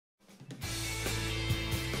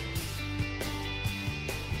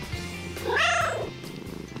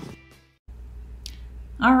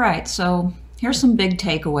All right, so here's some big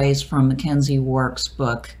takeaways from McKenzie Wark's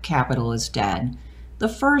book, Capital is Dead. The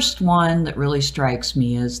first one that really strikes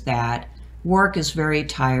me is that Wark is very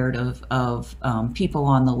tired of people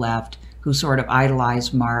on the left who sort of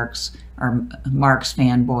idolize Marx or Marx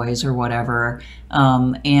fanboys or whatever,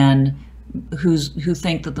 and who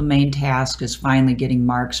think that the main task is finally getting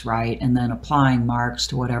Marx right and then applying Marx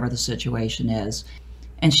to whatever the situation is.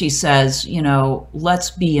 And she says, you know,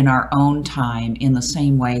 let's be in our own time in the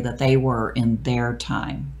same way that they were in their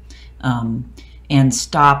time. And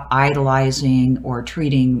stop idolizing or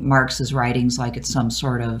treating Marx's writings like it's some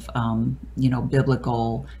sort of,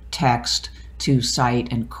 biblical text to cite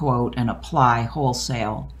and quote and apply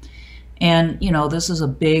wholesale. And, this is a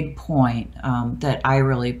big point that I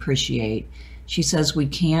really appreciate. She says we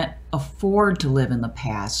can't afford to live in the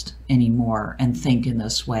past anymore and think in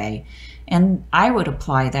this way. And I would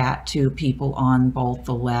apply that to people on both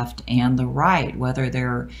the left and the right, whether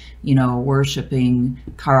they're, worshiping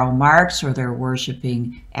Karl Marx or they're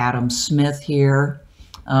worshiping Adam Smith here.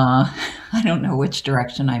 I don't know which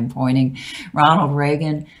direction I'm pointing. Ronald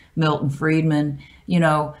Reagan, Milton Friedman,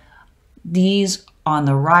 these on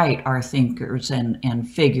the right are thinkers and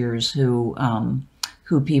figures who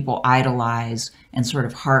people idolize and sort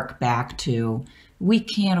of hark back to. We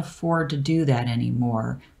can't afford to do that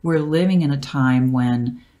anymore. We're living in a time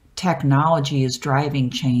when technology is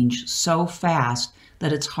driving change so fast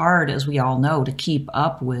that it's hard, as we all know, to keep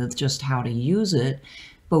up with just how to use it.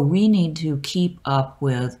 But we need to keep up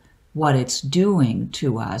with what it's doing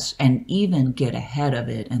to us and even get ahead of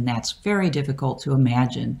it. And that's very difficult to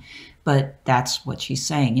imagine. But that's what she's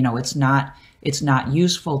saying. It's not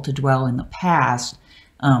useful to dwell in the past,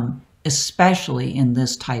 especially in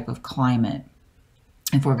this type of climate.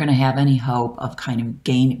 If we're going to have any hope of kind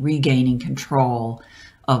of regaining control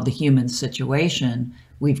of the human situation,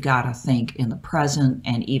 we've got to think in the present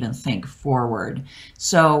and even think forward.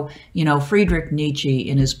 So, Friedrich Nietzsche,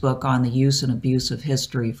 in his book on the use and abuse of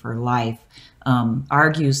history for life,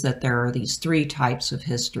 argues that there are these three types of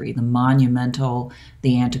history: the monumental,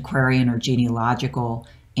 the antiquarian or genealogical,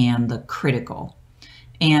 and the critical.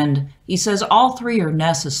 And he says all three are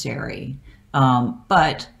necessary,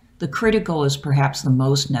 but the critical is perhaps the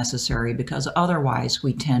most necessary, because otherwise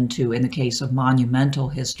we tend to, in the case of monumental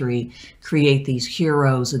history, create these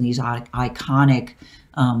heroes and these iconic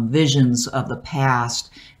visions of the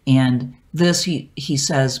past. And this, he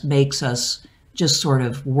says, makes us just sort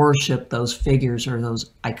of worship those figures or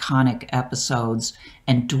those iconic episodes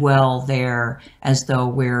and dwell there as though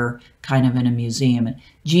we're kind of in a museum.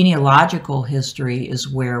 Genealogical history is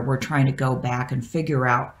where we're trying to go back and figure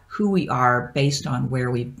out who we are based on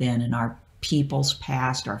where we've been in our people's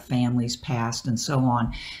past, our family's past, and so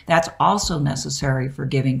on. That's also necessary for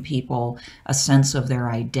giving people a sense of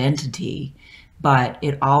their identity, but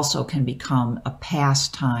it also can become a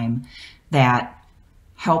pastime that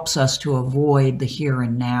helps us to avoid the here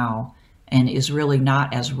and now and is really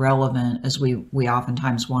not as relevant as we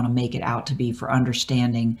oftentimes want to make it out to be for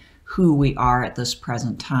understanding who we are at this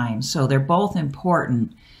present time. So they're both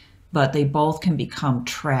important, but they both can become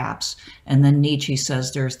traps. And then Nietzsche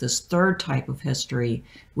says there's this third type of history,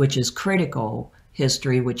 which is critical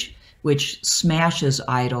history, which smashes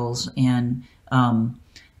idols and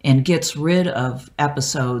gets rid of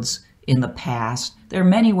episodes in the past. There are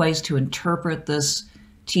many ways to interpret this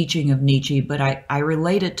teaching of Nietzsche, but I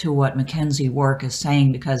relate it to what McKenzie Wark is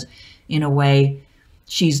saying, because in a way,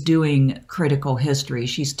 she's doing critical history.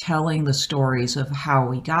 She's telling the stories of how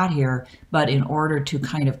we got here, but in order to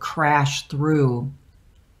kind of crash through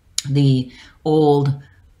the old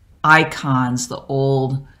icons, the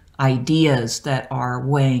old ideas that are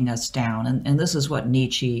weighing us down. And this is what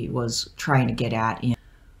Nietzsche was trying to get at.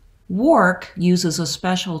 Wark uses a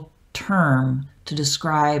special term to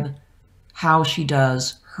describe how she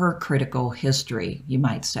does her critical history, you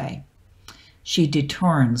might say. She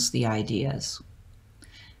detourns the ideas.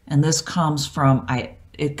 And this comes from,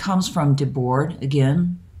 it comes from Debord,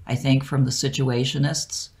 again, I think from the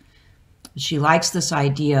Situationists. She likes this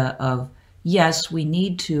idea of, yes, we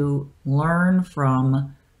need to learn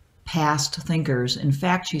from past thinkers. In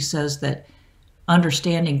fact, she says that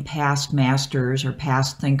understanding past masters or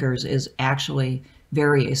past thinkers is actually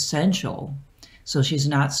very essential. So she's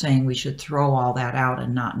not saying we should throw all that out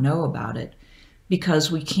and not know about it,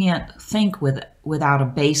 because we can't think without a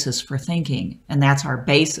basis for thinking, and that's our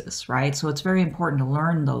basis, right? So it's very important to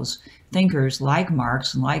learn those thinkers like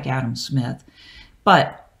Marx and like Adam Smith.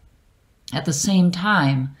 But at the same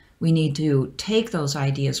time, we need to take those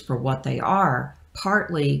ideas for what they are,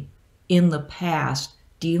 partly in the past,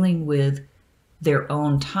 dealing with their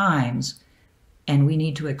own times, and we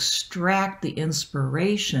need to extract the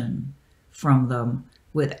inspiration from them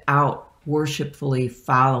without worshipfully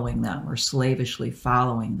following them or slavishly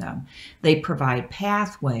following them. They provide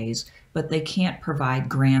pathways, but they can't provide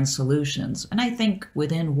grand solutions. And I think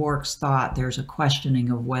within Wark's thought, there's a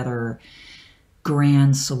questioning of whether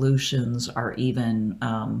grand solutions are even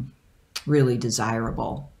really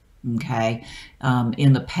desirable. Okay.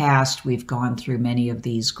 In the past, we've gone through many of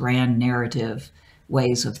these grand narrative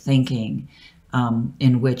ways of thinking,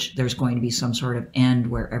 in which there's going to be some sort of end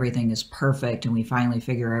where everything is perfect and we finally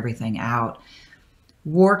figure everything out.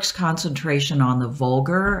 Wark's concentration on the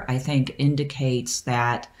vulgar, I think, indicates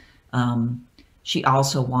that she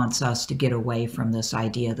also wants us to get away from this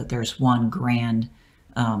idea that there's one grand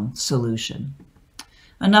solution.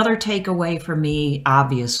 Another takeaway for me,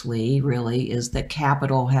 obviously, really, is that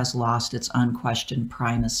capital has lost its unquestioned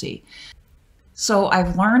primacy. So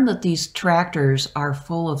I've learned that these tractors are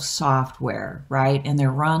full of software, right? And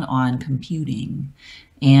they're run on computing.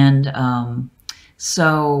 And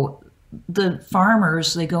so the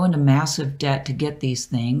farmers, they go into massive debt to get these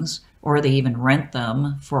things, or they even rent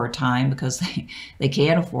them for a time because they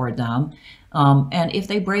can't afford them. And if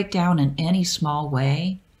they break down in any small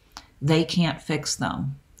way, they can't fix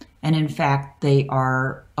them. And in fact, they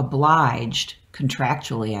are obliged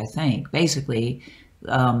contractually, I think, basically,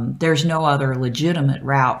 there's no other legitimate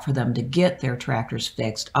route for them to get their tractors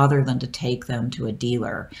fixed other than to take them to a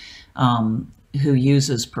dealer who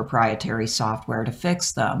uses proprietary software to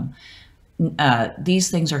fix them. These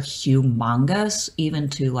things are humongous. Even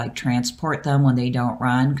to like transport them when they don't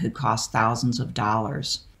run could cost thousands of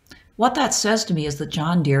dollars. What that says to me is that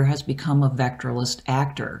John Deere has become a vectoralist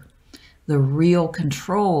actor. The real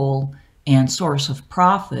control and source of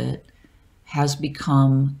profit has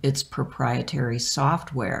become its proprietary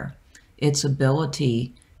software, its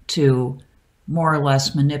ability to more or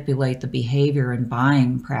less manipulate the behavior and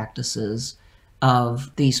buying practices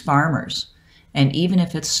of these farmers. And even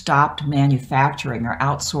if it stopped manufacturing or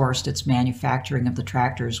outsourced its manufacturing of the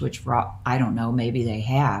tractors, which I don't know, maybe they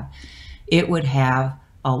have, it would have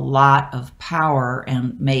a lot of power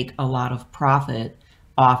and make a lot of profit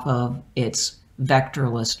off of its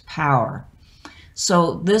vectoralist power.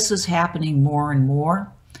 So this is happening more and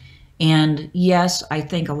more. And yes, I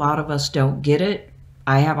think a lot of us don't get it.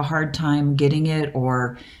 I have a hard time getting it,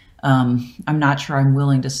 or I'm not sure I'm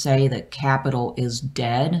willing to say that capital is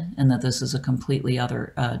dead and that this is a completely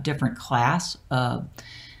other, different class and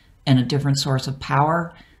a different source of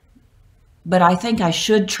power. But I think I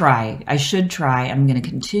should try. I'm going to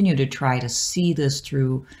continue to try to see this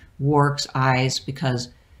through Wark's eyes, because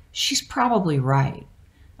she's probably right.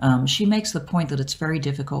 She makes the point that it's very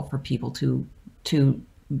difficult for people to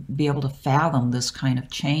be able to fathom this kind of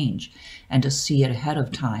change and to see it ahead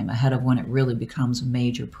of time, ahead of when it really becomes a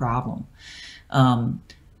major problem.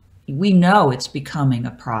 We know it's becoming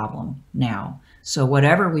a problem now. So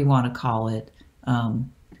whatever we want to call it,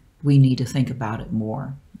 we need to think about it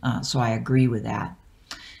more. So I agree with that.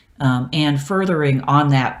 And furthering on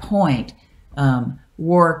that point,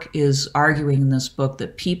 Wark is arguing in this book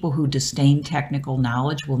that people who disdain technical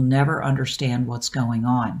knowledge will never understand what's going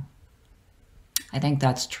on. I think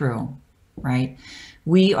that's true, right?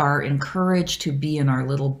 We are encouraged to be in our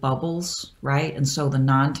little bubbles, right? And so the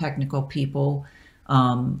non-technical people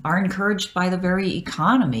are encouraged by the very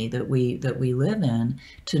economy that we live in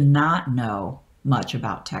to not know much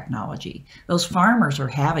about technology. Those farmers are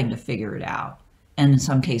having to figure it out, and in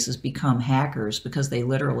some cases become hackers because they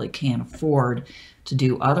literally can't afford to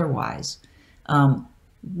do otherwise.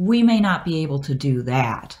 We may not be able to do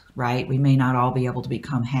that, right? We may not all be able to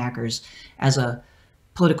become hackers. As a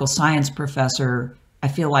political science professor, I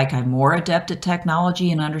feel like I'm more adept at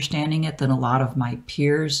technology and understanding it than a lot of my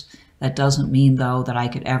peers. That doesn't mean, though, that I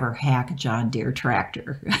could ever hack a John Deere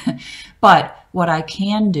tractor. But what I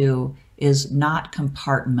can do is not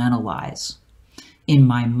compartmentalize in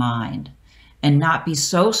my mind and not be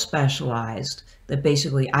so specialized that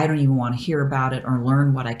basically I don't even want to hear about it or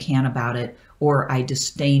learn what I can about it, or I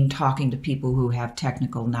disdain talking to people who have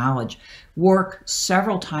technical knowledge. Wark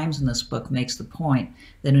several times in this book makes the point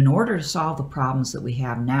that in order to solve the problems that we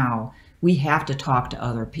have now, we have to talk to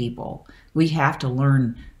other people. We have to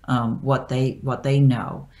learn what they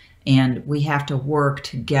know, and we have to work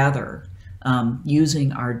together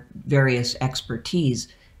using our various expertise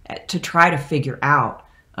to try to figure out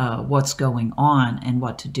what's going on and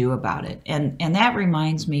what to do about it. And that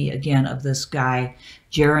reminds me again of this guy,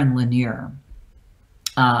 Jaron Lanier.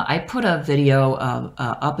 I put a video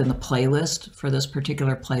up in the playlist for this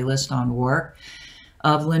particular playlist on Wark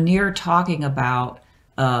of Lanier talking about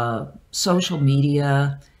social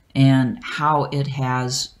media and how it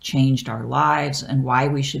has changed our lives and why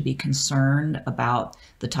we should be concerned about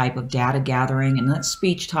the type of data gathering. And that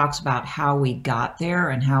speech talks about how we got there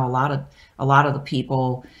and how a lot of the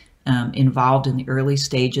people involved in the early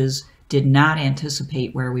stages did not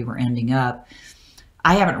anticipate where we were ending up.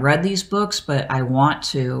 I haven't read these books, but I want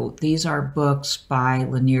to. These are books by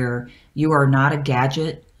Lanier. You Are Not a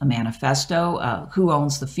Gadget, a manifesto, Who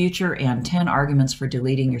Owns the Future, and 10 Arguments for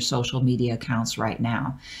Deleting Your Social Media Accounts Right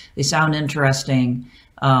Now. They sound interesting.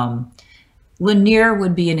 Lanier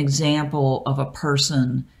would be an example of a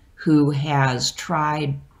person who has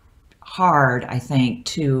tried hard, I think,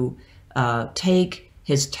 to take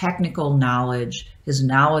his technical knowledge, his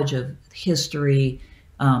knowledge of history,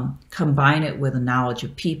 combine it with a knowledge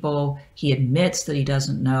of people. He admits that he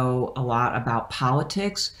doesn't know a lot about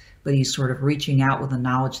politics, but he's sort of reaching out with the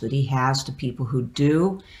knowledge that he has to people who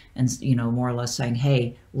do, and more or less saying,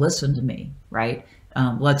 hey, listen to me, right?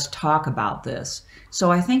 Let's talk about this.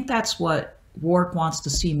 So I think that's what Wark wants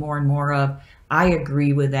to see more and more of. I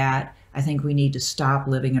agree with that. I think we need to stop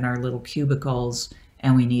living in our little cubicles,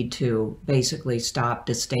 and we need to basically stop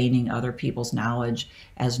disdaining other people's knowledge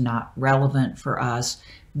as not relevant for us.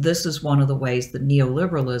 This is one of the ways that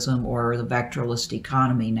neoliberalism, or the vectoralist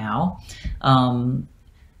economy now,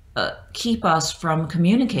 keep us from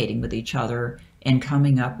communicating with each other and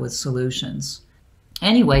coming up with solutions.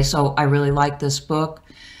 Anyway, so I really like this book.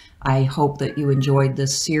 I hope that you enjoyed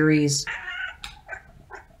this series.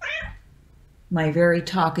 My very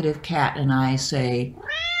talkative cat and I say,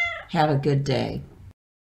 have a good day.